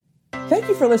Thank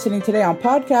you for listening today on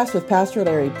Podcast with Pastor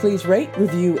Larry. Please rate,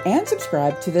 review, and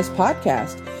subscribe to this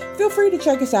podcast. Feel free to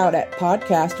check us out at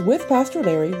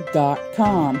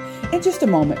podcastwithpastorlarry.com. In just a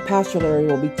moment, Pastor Larry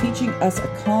will be teaching us a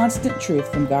constant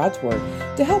truth from God's Word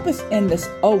to help us in this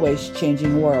always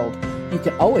changing world. You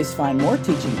can always find more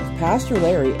teaching with Pastor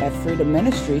Larry at Freedom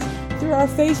Ministries through our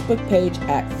Facebook page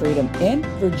at Freedom in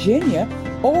Virginia,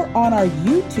 or on our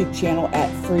YouTube channel at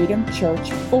Freedom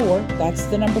Church 4, that's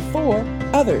the number 4,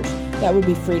 Others. That would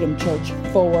be Freedom Church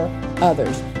 4,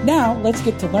 Others. Now, let's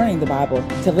get to learning the Bible,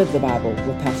 to live the Bible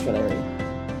with Pastor Larry.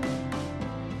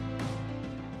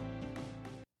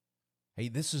 Hey,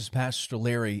 this is Pastor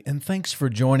Larry, and thanks for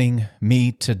joining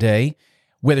me today.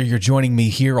 Whether you're joining me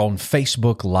here on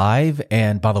Facebook Live,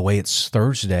 and by the way, it's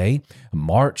Thursday,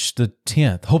 March the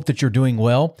 10th. Hope that you're doing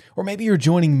well, or maybe you're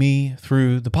joining me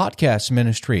through the podcast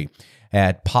ministry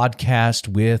at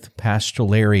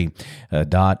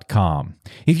podcastwithpastorlarry.com.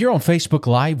 If you're on Facebook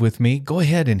Live with me, go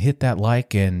ahead and hit that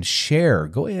like and share.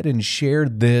 Go ahead and share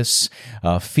this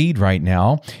feed right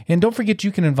now. And don't forget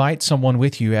you can invite someone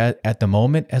with you at the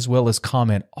moment, as well as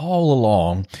comment all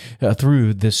along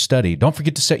through this study. Don't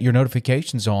forget to set your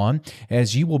notifications on,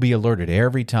 as you will be alerted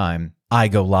every time I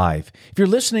go live. If you're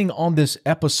listening on this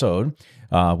episode,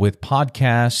 with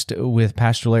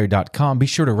podcastwithpastorlarry.com, be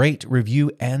sure to rate,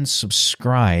 review, and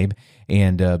subscribe,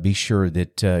 and be sure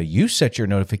that you set your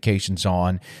notifications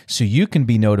on so you can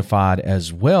be notified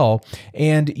as well,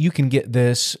 and you can get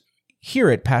this here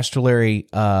at Pastor Larry,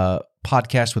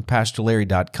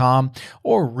 podcastwithpastorlarry.com,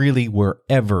 or really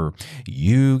wherever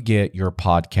you get your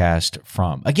podcast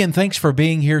from. Again, thanks for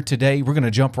being here today. We're going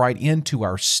to jump right into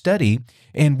our study,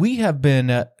 and we have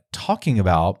been talking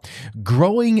about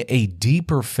growing a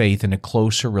deeper faith and a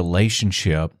closer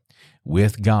relationship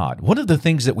with God. One of the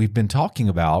things that we've been talking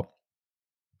about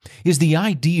is the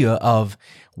idea of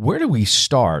where do we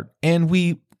start? And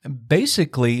we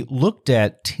basically looked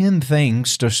at 10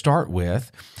 things to start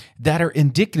with that are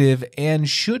indicative and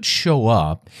should show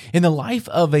up in the life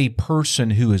of a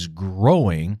person who is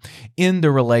growing in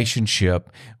the relationship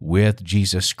with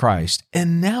Jesus Christ.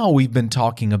 And now we've been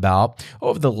talking about,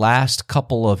 over the last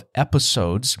couple of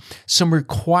episodes, some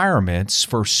requirements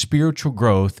for spiritual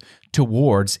growth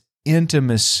towards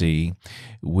intimacy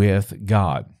with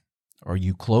God. Are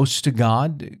you close to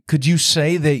God? Could you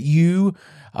say that you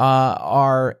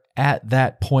are at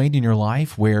that point in your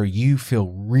life where you feel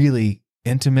really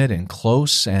intimate and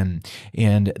close, and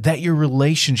that your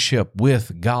relationship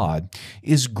with God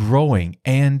is growing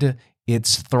and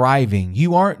it's thriving?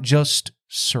 You aren't just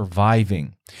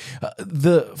surviving.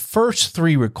 The first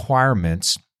 3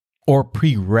 requirements, or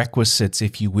prerequisites,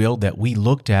 if you will, that we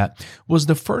looked at was,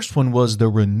 the first one was the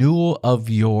renewal of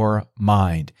your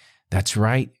mind. That's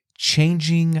right.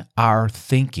 Changing our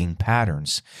thinking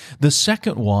patterns. The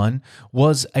second one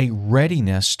was a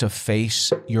readiness to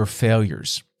face your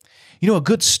failures. You know, a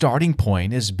good starting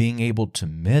point is being able to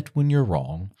admit when you're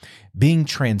wrong, being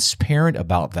transparent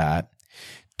about that,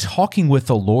 talking with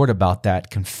the Lord about that,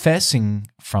 confessing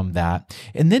from that,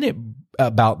 and then it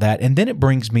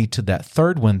brings me to that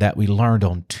third one that we learned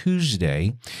on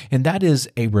Tuesday, and that is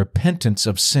a repentance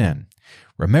of sin.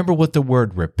 Remember what the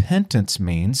word repentance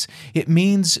means. It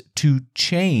means to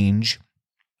change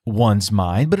one's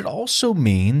mind, but it also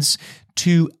means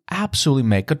to absolutely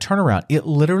make a turnaround. It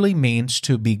literally means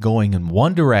to be going in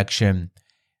one direction,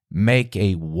 make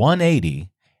a 180,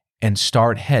 and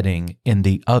start heading in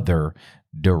the other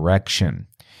direction.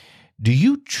 Do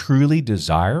you truly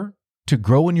desire to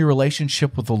grow in your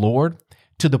relationship with the Lord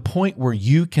to the point where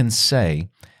you can say,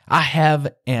 I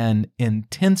have an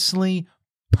intensely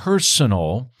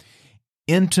personal,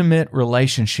 intimate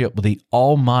relationship with the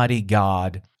Almighty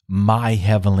God, my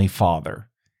Heavenly Father?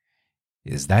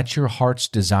 Is that your heart's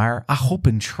desire? I hope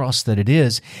and trust that it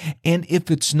is. And if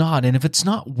it's not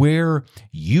where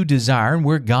you desire and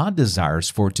where God desires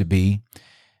for it to be,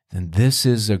 then this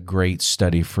is a great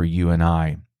study for you and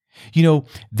I. You know,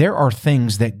 there are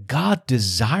things that God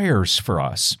desires for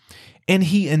us, and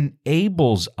He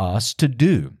enables us to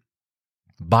do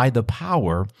by the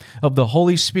power of the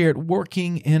Holy Spirit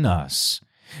working in us.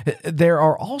 There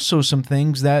are also some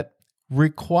things that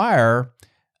require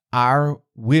our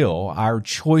will, our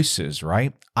choices,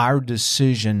 right? Our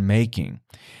decision making.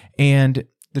 And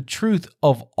the truth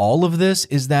of all of this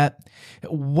is that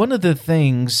one of the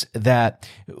things that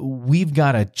we've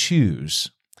got to choose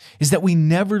is that we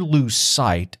never lose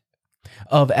sight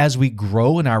of, as we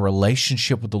grow in our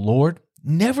relationship with the Lord,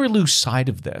 never lose sight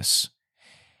of this,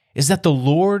 is that the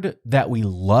Lord that we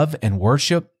love and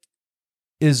worship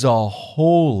is a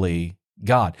holy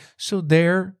God. So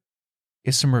there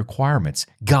is some requirements.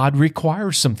 God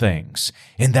requires some things,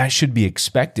 and that should be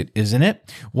expected, isn't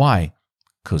it? Why?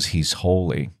 Because He's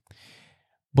holy.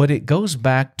 But it goes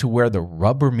back to where the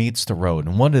rubber meets the road.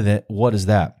 And what is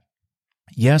that?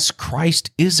 Yes,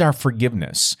 Christ is our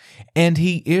forgiveness, and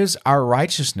He is our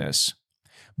righteousness.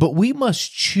 But we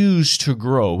must choose to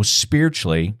grow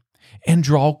spiritually and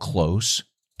draw close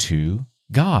to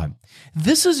God.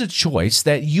 This is a choice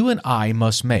that you and I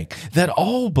must make, that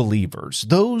all believers,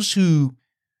 those who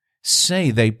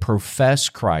say they profess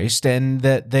Christ and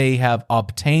that they have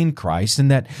obtained Christ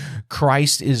and that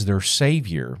Christ is their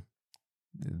Savior,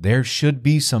 there should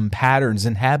be some patterns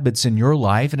and habits in your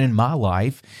life and in my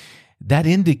life that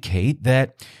indicate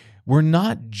that we're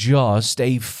not just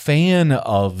a fan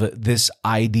of this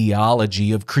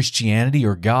ideology of Christianity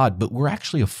or God, but we're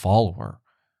actually a follower.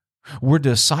 We're a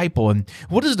disciple. And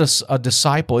what is a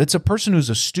disciple? It's a person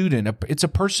who's a student. It's a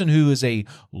person who is a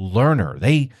learner.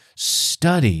 They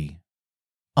study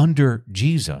under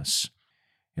Jesus.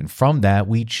 And from that,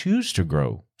 we choose to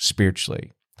grow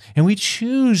spiritually. And we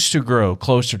choose to grow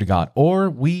closer to God, or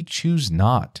we choose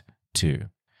not to.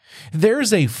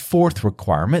 There's a fourth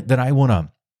requirement that I want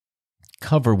to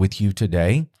cover with you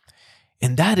today,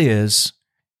 and that is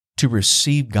to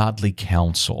receive godly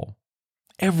counsel.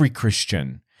 Every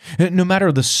Christian, no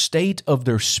matter the state of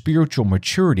their spiritual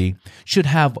maturity, should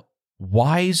have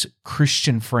wise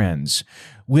Christian friends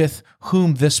with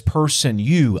whom this person,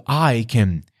 we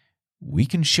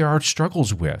can share our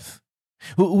struggles with.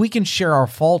 We can share our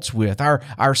faults with,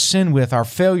 our sin with, our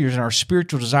failures and our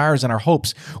spiritual desires and our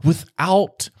hopes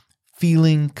without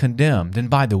feeling condemned. And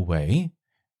by the way,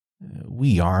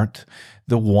 we aren't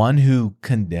the one who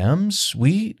condemns.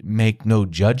 We make no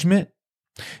judgment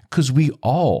because we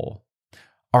all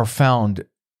are found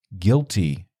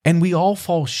guilty and we all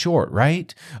fall short,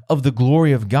 right, of the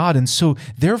glory of God. And so,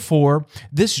 therefore,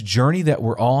 this journey that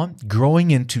we're on, growing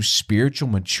into spiritual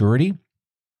maturity,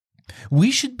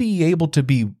 we should be able to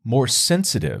be more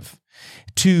sensitive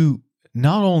to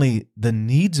not only the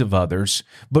needs of others,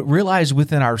 but realize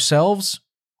within ourselves,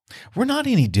 we're not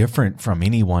any different from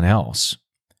anyone else.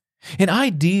 And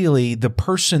ideally, the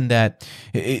person that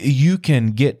you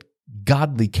can get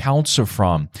godly counsel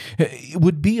from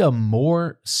would be a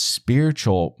more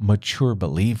spiritual, mature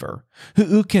believer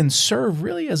who can serve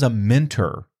really as a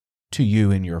mentor to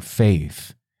you in your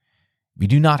faith. If you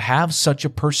do not have such a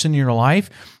person in your life,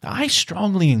 I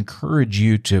strongly encourage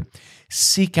you to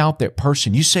seek out that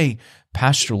person. You say,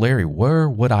 Pastor Larry, where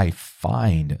would I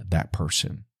find that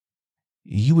person?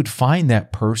 You would find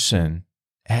that person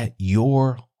at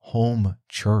your home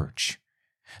church,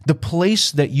 the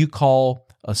place that you call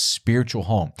a spiritual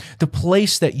home, the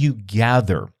place that you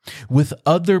gather with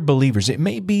other believers. It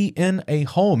may be in a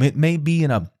home. It may be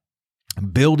in a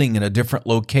building in a different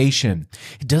location.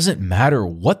 It doesn't matter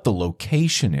what the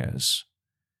location is.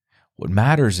 What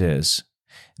matters is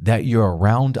that you're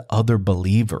around other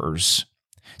believers.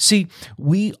 See,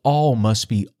 we all must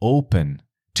be open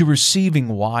to receiving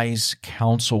wise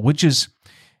counsel, which is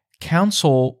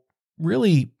counsel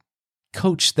really,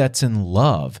 coach, that's in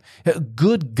love.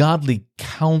 Good godly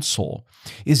counsel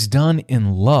is done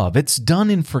in love. It's done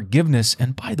in forgiveness.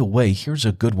 And by the way, here's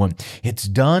a good one. It's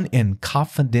done in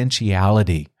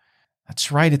confidentiality.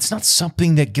 That's right. It's not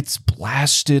something that gets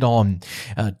blasted on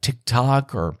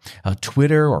TikTok or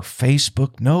Twitter or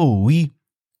Facebook. No, we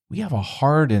have a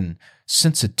heart and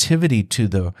sensitivity to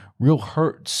the real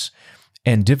hurts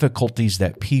and difficulties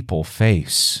that people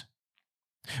face.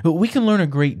 But we can learn a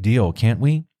great deal, can't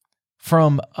we,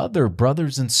 from other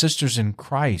brothers and sisters in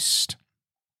Christ.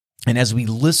 And as we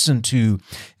listen to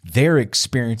their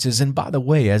experiences, and by the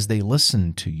way, as they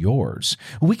listen to yours,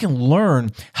 we can learn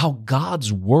how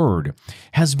God's Word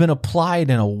has been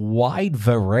applied in a wide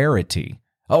variety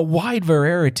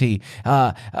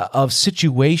of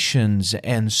situations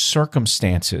and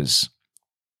circumstances.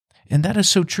 And that is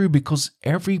so true because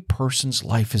every person's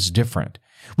life is different.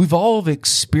 We've all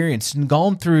experienced and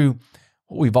gone through,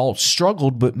 we've all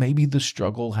struggled, but maybe the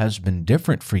struggle has been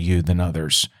different for you than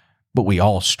others. But we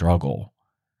all struggle.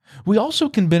 We also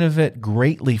can benefit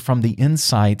greatly from the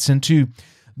insights into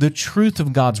the truth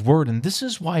of God's Word. And this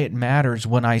is why it matters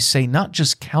when I say not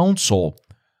just counsel,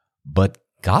 but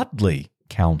godly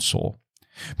counsel.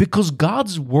 Because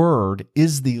God's Word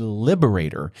is the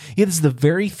liberator. It is the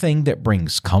very thing that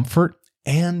brings comfort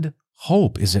and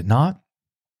hope, is it not?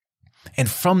 And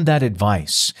from that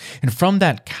advice and from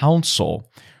that counsel,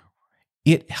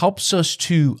 it helps us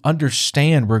to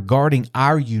understand regarding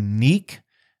our unique,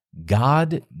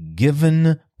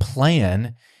 God-given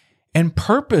plan and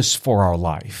purpose for our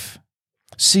life.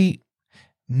 See,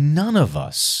 none of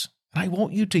us And I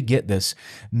want you to get this.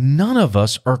 None of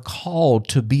us are called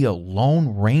to be a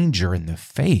lone ranger in the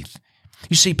faith.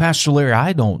 You see, Pastor Larry,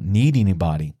 I don't need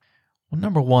anybody. Well,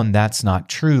 number one, that's not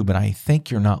true, but I think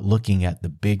you're not looking at the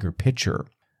bigger picture.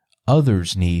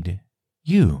 Others need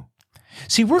you.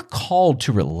 See, we're called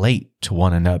to relate to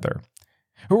one another.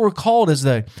 We're called as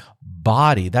the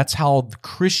body. That's how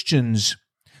Christians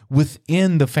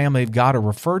within the family of God are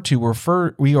referred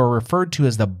to. We are referred to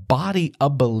as the body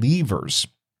of believers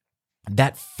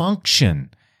that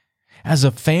function as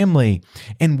a family,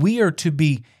 and we are to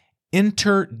be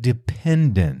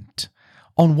interdependent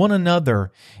on one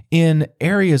another in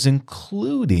areas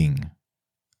including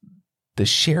the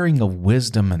sharing of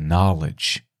wisdom and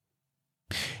knowledge.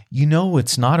 You know,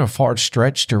 it's not a far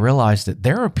stretch to realize that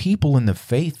there are people in the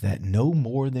faith that know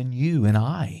more than you and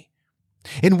I.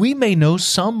 And we may know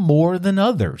some more than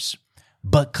others,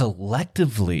 but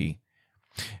collectively,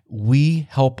 we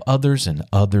help others and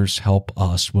others help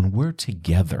us when we're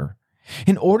together.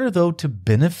 In order, though, to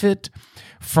benefit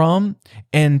from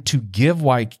and to give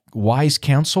wise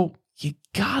counsel, you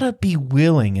gotta be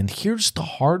willing, and here's the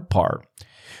hard part,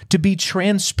 to be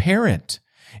transparent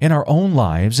in our own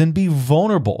lives and be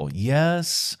vulnerable,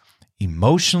 yes,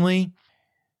 emotionally,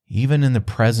 even in the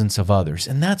presence of others.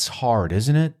 And that's hard,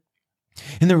 isn't it?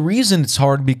 And the reason it's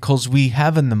hard because we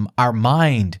have in our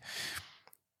mind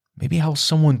maybe how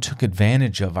someone took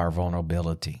advantage of our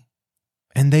vulnerability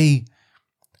and they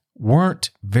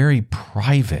weren't very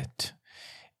private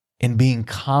in being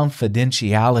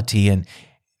confidentiality and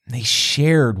they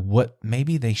shared what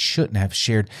maybe they shouldn't have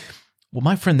shared. Well,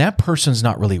 my friend, that person's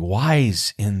not really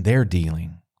wise in their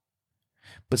dealing.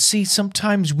 But see,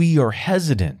 sometimes we are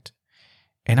hesitant,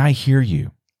 and I hear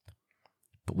you.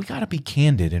 But we got to be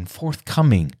candid and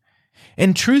forthcoming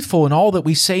and truthful in all that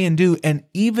we say and do, and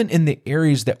even in the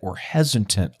areas that we're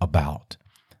hesitant about.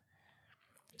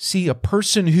 See, a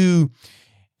person who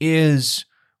is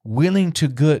willing to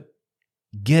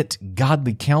get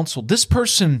godly counsel, this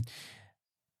person,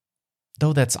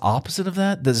 though that's opposite of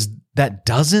that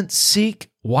doesn't seek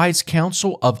wise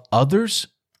counsel of others,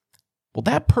 well,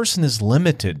 that person is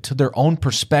limited to their own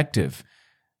perspective,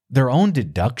 their own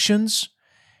deductions,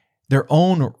 their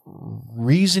own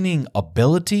reasoning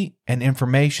ability and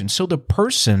information. So the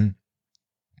person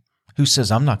who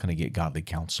says, I'm not going to get godly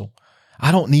counsel,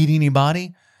 I don't need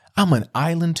anybody, I'm an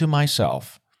island to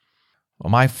myself.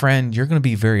 Well, my friend, you're going to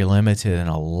be very limited in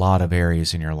a lot of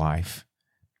areas in your life.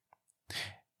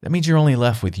 That means you're only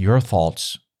left with your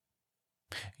thoughts,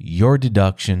 your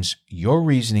deductions, your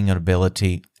reasoning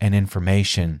ability, and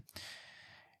information.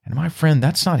 And my friend,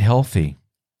 that's not healthy.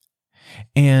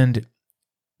 And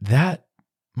that,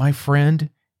 my friend,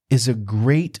 is a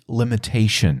great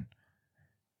limitation.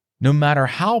 No matter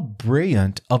how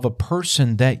brilliant of a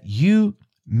person that you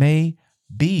may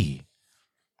be.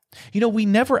 You know, we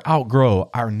never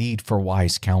outgrow our need for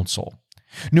wise counsel.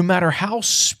 No matter how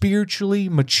spiritually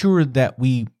mature that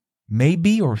we may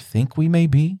be or think we may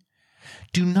be,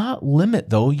 do not limit,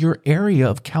 though, your area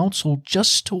of counsel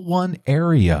just to one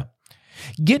area.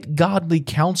 Get godly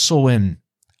counsel in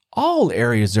all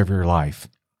areas of your life.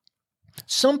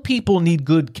 Some people need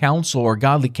good counsel or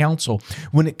godly counsel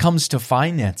when it comes to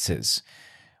finances.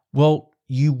 Well,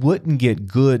 you wouldn't get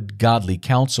good godly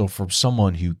counsel from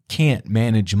someone who can't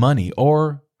manage money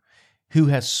or who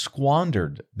has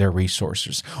squandered their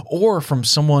resources, or from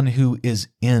someone who is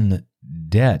in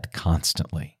debt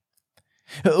constantly.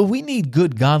 We need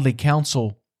good godly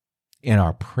counsel in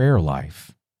our prayer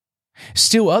life.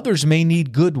 Still others may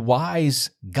need good,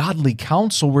 wise, godly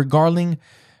counsel regarding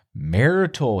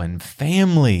marital and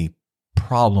family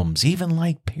problems, even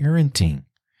like parenting.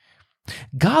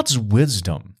 God's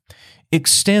wisdom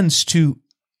extends to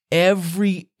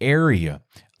every area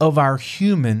of our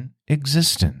human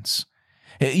existence.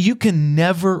 You can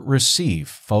never receive,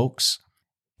 folks,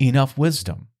 enough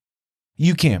wisdom.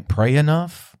 You can't pray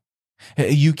enough.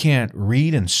 You can't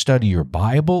read and study your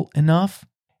Bible enough.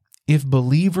 If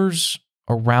believers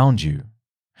around you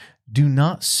do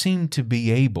not seem to be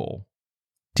able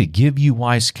to give you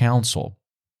wise counsel,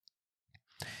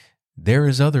 there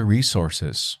is other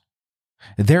resources.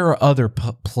 There are other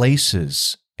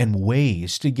places and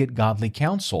ways to get godly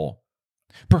counsel.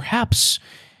 Perhaps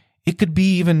it could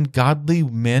be even godly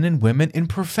men and women in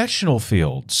professional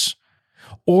fields.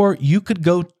 Or you could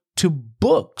go to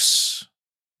books.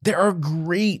 There are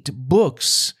great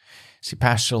books. See,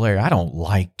 Pastor Larry, I don't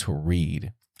like to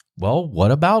read. Well,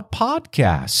 what about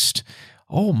podcasts?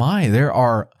 Oh my, there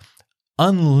are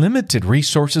unlimited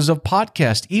resources of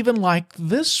podcasts, even like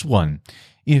this one,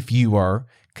 if you are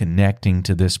connecting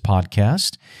to this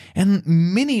podcast. And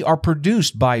many are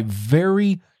produced by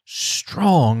very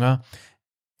strong,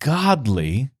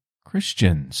 godly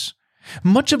Christians.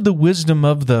 Much of the wisdom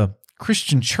of the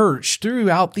Christian church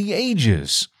throughout the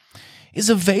ages is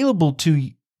available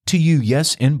to you,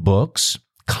 yes, in books,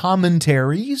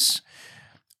 commentaries,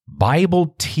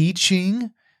 Bible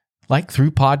teaching, like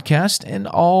through podcasts and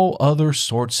all other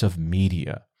sorts of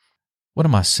media. What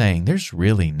am I saying? There's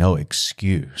really no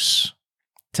excuse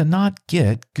to not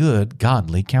get good,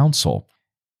 godly counsel.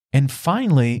 And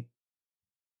finally,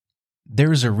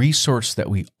 there's a resource that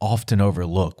we often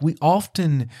overlook. We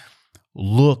often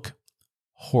look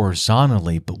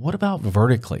horizontally, but what about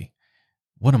vertically?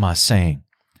 What am I saying?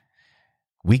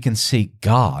 We can seek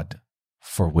God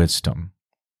for wisdom.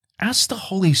 Ask the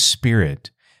Holy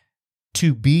Spirit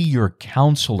to be your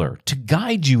counselor, to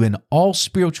guide you in all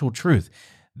spiritual truth.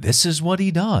 This is what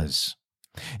He does.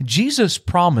 Jesus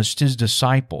promised His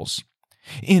disciples.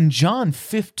 In John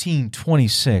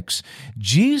 15:26,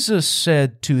 Jesus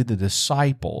said to the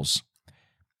disciples,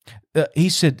 He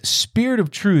said, "Spirit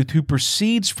of truth who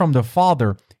proceeds from the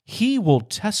Father, He will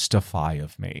testify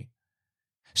of me."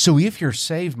 So if you're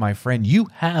saved, my friend, you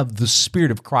have the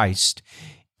Spirit of Christ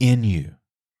in you.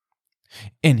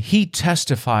 And He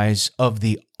testifies of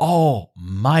the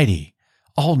almighty,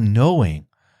 all-knowing,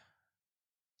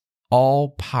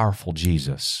 all-powerful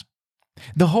Jesus.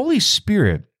 The Holy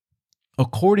Spirit,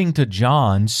 according to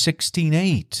John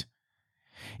 16:8,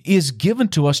 is given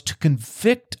to us to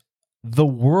convict the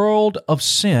world of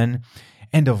sin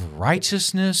and of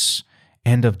righteousness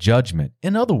and of judgment.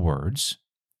 In other words,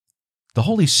 the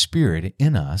Holy Spirit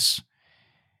in us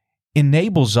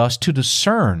enables us to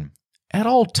discern at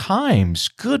all times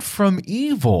good from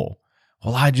evil.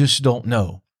 Well, I just don't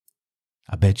know.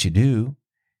 I bet you do.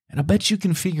 And I bet you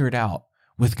can figure it out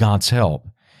with God's help.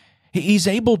 He's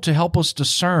able to help us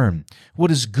discern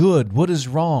what is good, what is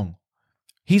wrong.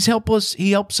 He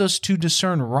helps us to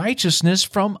discern righteousness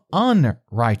from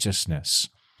unrighteousness.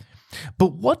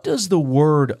 But what does the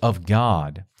Word of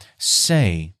God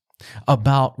say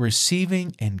about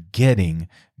receiving and getting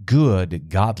good,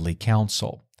 godly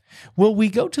counsel? Well, we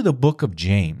go to the book of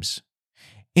James.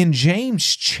 In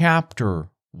James chapter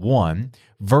 1,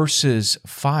 verses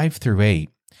 5 through 8,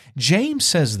 James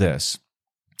says this,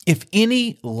 "If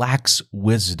any lacks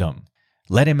wisdom,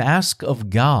 let him ask of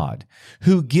God,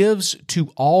 who gives to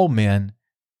all men,"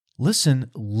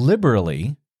 listen,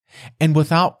 "liberally and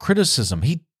without criticism."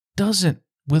 He doesn't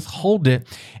withhold it,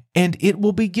 "and it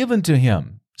will be given to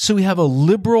him." So we have a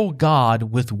liberal God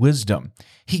with wisdom.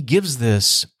 He gives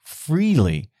this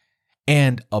freely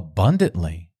and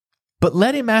abundantly. But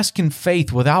let him ask in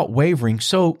faith without wavering.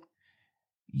 So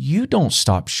you don't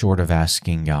stop short of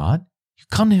asking God. You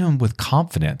come to Him with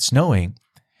confidence, knowing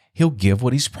He'll give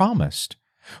what He's promised.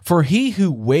 For he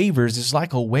who wavers is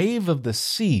like a wave of the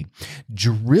sea,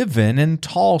 driven and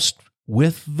tossed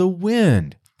with the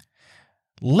wind.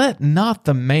 Let not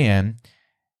the man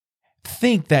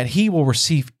think that he will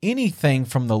receive anything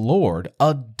from the Lord.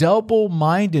 A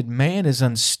double-minded man is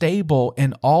unstable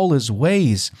in all his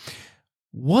ways.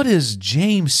 What is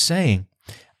James saying?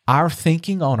 Our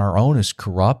thinking on our own is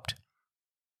corrupt,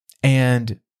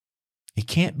 and it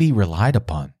can't be relied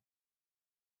upon.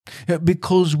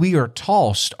 Because we are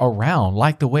tossed around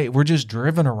like the way we're just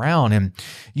driven around, and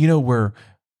we're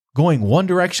going one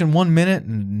direction one minute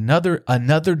and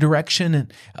another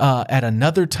direction at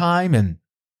another time,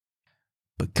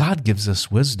 but God gives us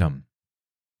wisdom.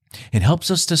 It helps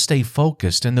us to stay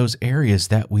focused in those areas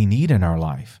that we need in our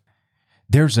life.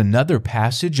 There's another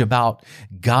passage about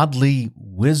godly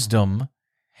wisdom,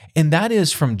 and that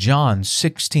is from John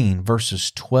 16,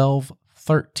 verses 12,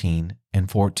 13, and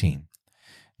 14.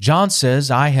 John says,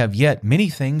 "I have yet many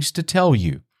things to tell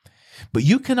you, but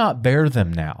you cannot bear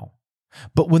them now.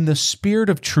 But when the Spirit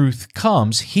of truth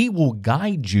comes, He will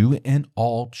guide you in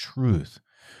all truth.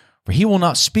 For He will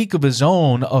not speak of His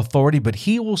own authority, but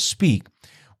He will speak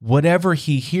whatever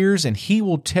He hears, and He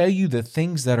will tell you the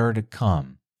things that are to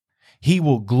come. He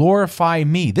will glorify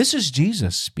me." This is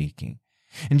Jesus speaking.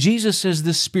 And Jesus says,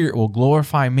 "This Spirit will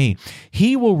glorify me.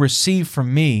 He will receive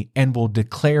from me and will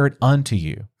declare it unto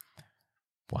you."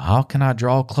 Well, how can I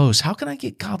draw close? How can I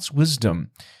get God's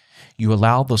wisdom? You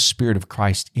allow the Spirit of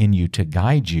Christ in you to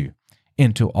guide you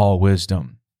into all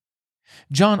wisdom.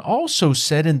 John also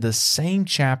said in the same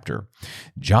chapter,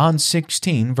 John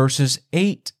 16, verses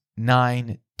 8,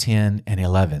 9, 10, and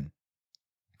 11,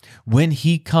 "When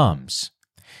He comes,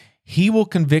 He will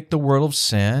convict the world of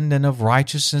sin and of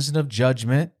righteousness and of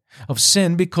judgment, of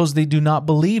sin because they do not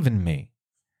believe in me.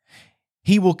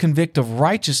 He will convict of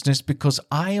righteousness because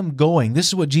I am going," this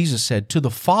is what Jesus said, "to the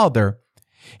Father,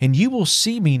 and you will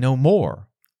see me no more.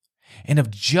 and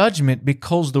of judgment,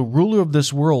 because the ruler of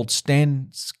this world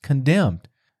stands condemned.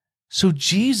 So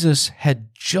Jesus had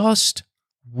just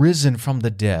risen from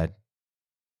the dead,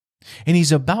 and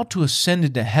he's about to ascend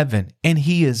into heaven, and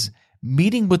he is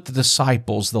meeting with the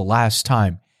disciples the last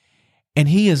time, and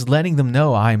he is letting them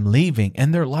know, I'm leaving.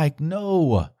 And they're like,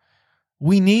 no,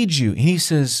 we need you. And he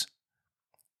says,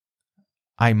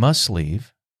 I must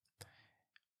leave,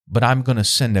 but I'm going to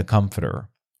send a comforter.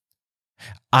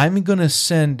 I'm going to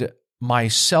send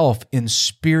myself in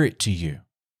spirit to you.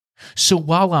 So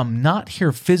while I'm not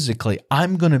here physically,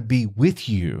 I'm going to be with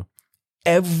you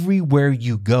everywhere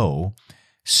you go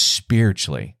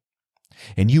spiritually.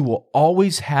 And you will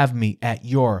always have me at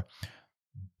your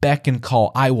beck and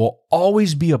call. I will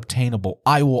always be obtainable.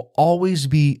 I will always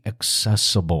be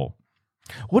accessible.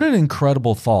 What an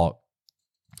incredible thought.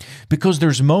 Because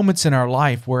there's moments in our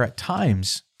life where at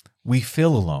times we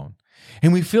feel alone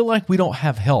and we feel like we don't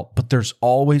have help, but there's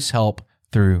always help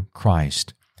through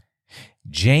Christ.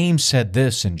 James said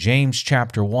this in James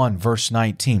chapter 1, verse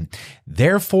 19,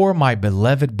 therefore, my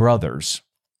beloved brothers,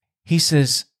 he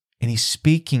says, and he's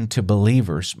speaking to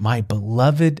believers, my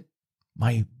beloved,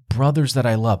 my brothers that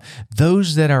I love,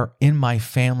 those that are in my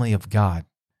family of God,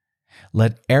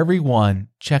 let everyone,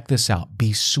 check this out,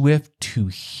 be swift to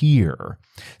hear,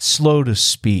 slow to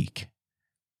speak.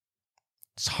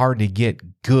 It's hard to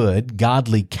get good,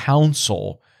 godly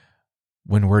counsel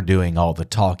when we're doing all the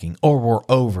talking or we're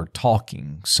over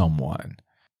talking someone.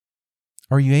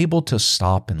 Are you able to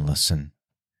stop and listen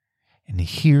and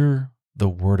hear the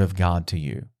word of God to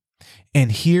you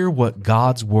and hear what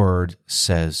God's word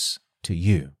says to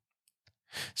you?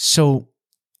 So,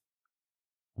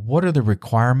 what are the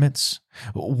requirements?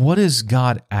 What is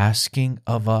God asking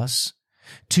of us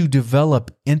to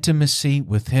develop intimacy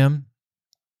with Him?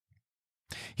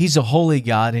 He's a holy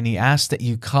God, and He asks that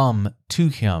you come to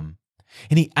Him.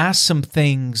 And He asks some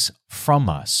things from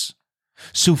us.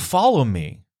 So follow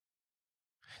me.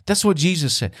 That's what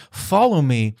Jesus said. Follow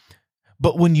me,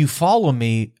 but when you follow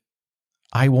me,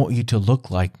 I want you to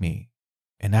look like me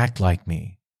and act like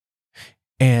me.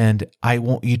 And I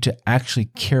want you to actually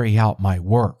carry out my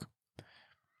work.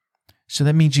 So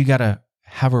that means you got to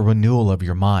have a renewal of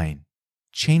your mind.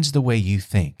 Change the way you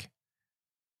think.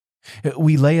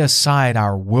 We lay aside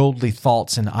our worldly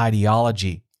thoughts and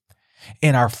ideology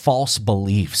and our false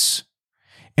beliefs,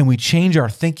 and we change our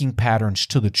thinking patterns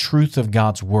to the truth of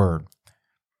God's word.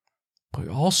 But we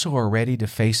also are ready to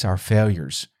face our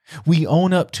failures. We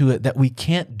own up to it that we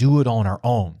can't do it on our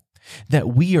own, that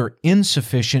we are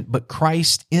insufficient, but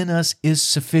Christ in us is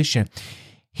sufficient.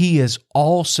 He is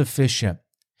all sufficient.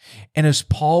 And as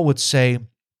Paul would say,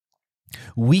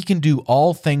 we can do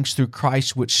all things through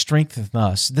Christ which strengtheneth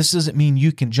us. This doesn't mean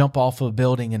you can jump off of a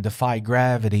building and defy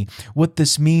gravity. What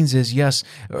this means is, yes,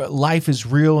 life is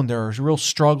real and there are real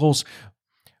struggles,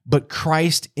 but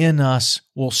Christ in us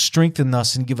will strengthen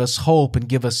us and give us hope and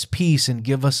give us peace and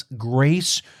give us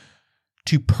grace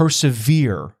to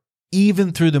persevere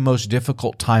even through the most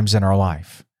difficult times in our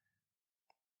life.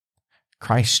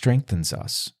 Christ strengthens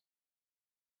us.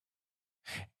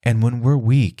 And when we're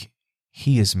weak,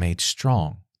 He is made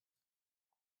strong.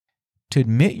 To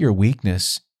admit your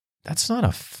weakness, that's not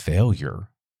a failure.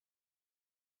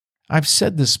 I've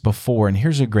said this before, and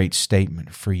here's a great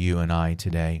statement for you and I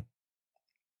today.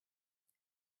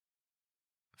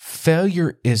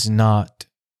 Failure is not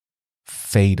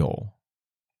fatal.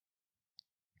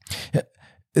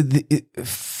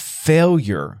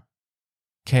 Failure,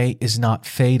 okay, is not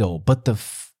fatal, but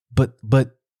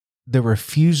the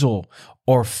refusal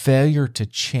or failure to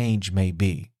change may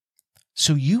be.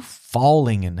 So you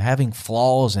falling and having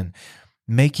flaws and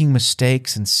making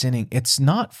mistakes and sinning, it's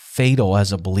not fatal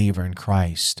as a believer in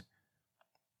Christ.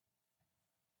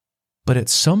 But at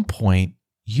some point,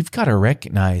 you've got to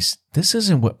recognize this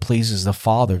isn't what pleases the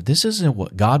Father. This isn't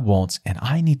what God wants, and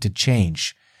I need to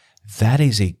change. That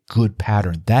is a good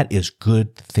pattern. That is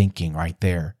good thinking right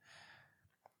there.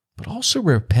 But also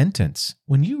repentance.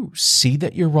 When you see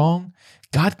that you're wrong,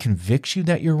 God convicts you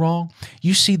that you're wrong.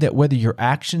 You see that whether your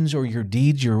actions or your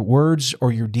deeds, your words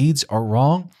or your deeds are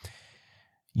wrong,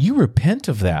 you repent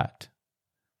of that.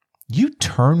 You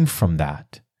turn from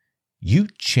that. You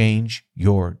change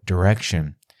your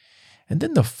direction. And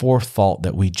then the fourth thought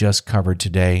that we just covered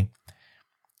today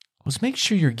was make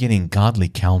sure you're getting godly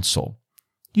counsel.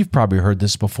 You've probably heard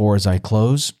this before as I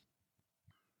close.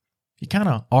 You kind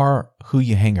of are who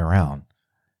you hang around.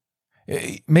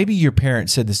 Maybe your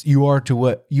parents said this, you are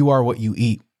what you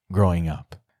eat growing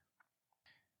up.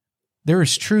 There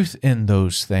is truth in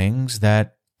those things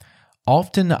that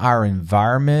often our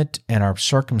environment and our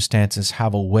circumstances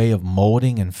have a way of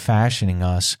molding and fashioning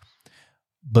us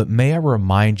But may I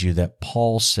remind you that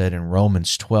Paul said in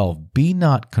Romans 12, be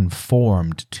not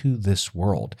conformed to this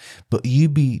world, but you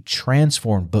be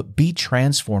transformed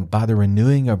by the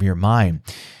renewing of your mind.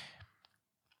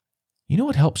 You know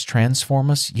what helps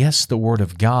transform us? Yes, the Word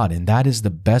of God, and that is the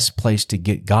best place to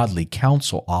get godly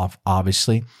counsel off.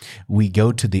 Obviously, we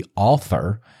go to the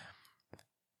author,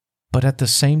 but at the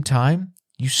same time,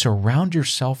 you surround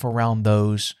yourself around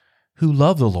those who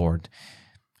love the Lord.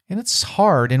 And it's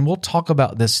hard, and we'll talk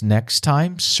about this next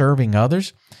time, serving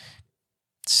others.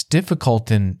 It's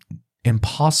difficult and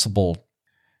impossible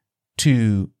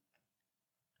to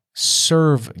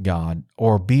serve God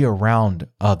or be around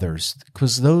others,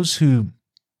 because those who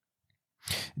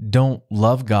don't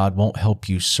love God won't help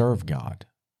you serve God.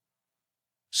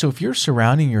 So if you're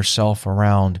surrounding yourself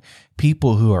around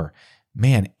people who are,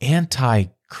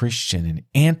 anti-Christian and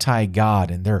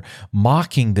anti-God, and they're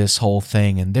mocking this whole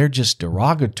thing, and they're just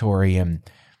derogatory and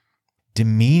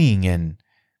demeaning, and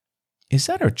is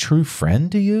that a true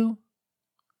friend to you?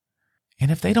 And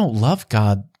if they don't love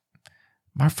God,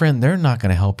 my friend, they're not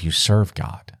going to help you serve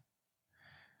God.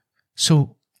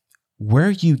 So where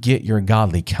you get your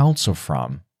godly counsel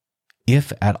from,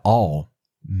 if at all,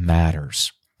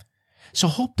 matters. So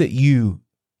hope that you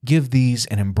give these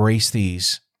and embrace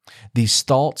these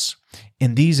thoughts,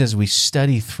 and these as we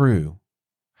study through.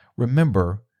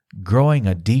 Remember, growing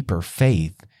a deeper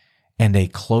faith and a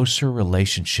closer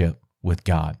relationship with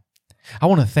God. I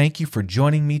want to thank you for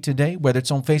joining me today, whether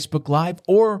it's on Facebook Live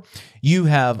or you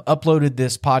have uploaded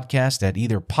this podcast at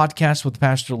either Podcast with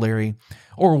Pastor Larry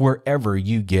or wherever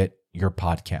you get your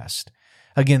podcast.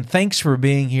 Again, thanks for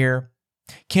being here.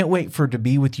 Can't wait to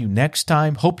be with you next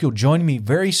time. Hope you'll join me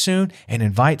very soon and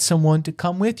invite someone to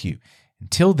come with you.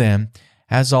 Until then,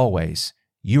 as always,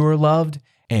 you are loved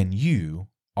and you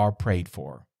are prayed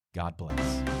for. God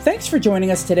bless. Thanks for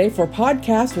joining us today for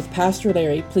Podcast with Pastor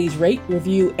Larry. Please rate,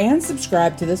 review, and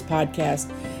subscribe to this podcast.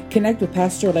 Connect with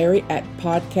Pastor Larry at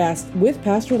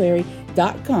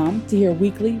podcastwithpastorlarry.com to hear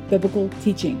weekly biblical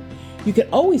teaching. You can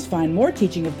always find more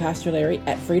teaching of Pastor Larry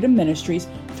at Freedom Ministries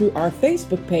through our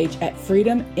Facebook page at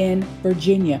Freedom in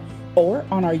Virginia, or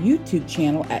on our YouTube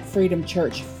channel at Freedom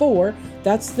Church 4.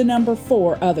 That's the number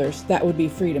 4 others. That would be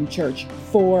Freedom Church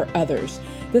 4 others.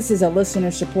 This is a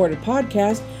listener-supported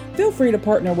podcast. Feel free to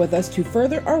partner with us to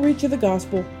further our reach of the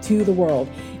gospel to the world.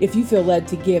 If you feel led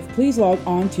to give, please log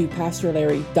on to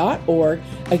pastorlarry.org.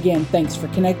 Again, thanks for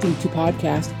connecting to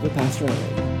Podcast with Pastor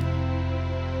Larry.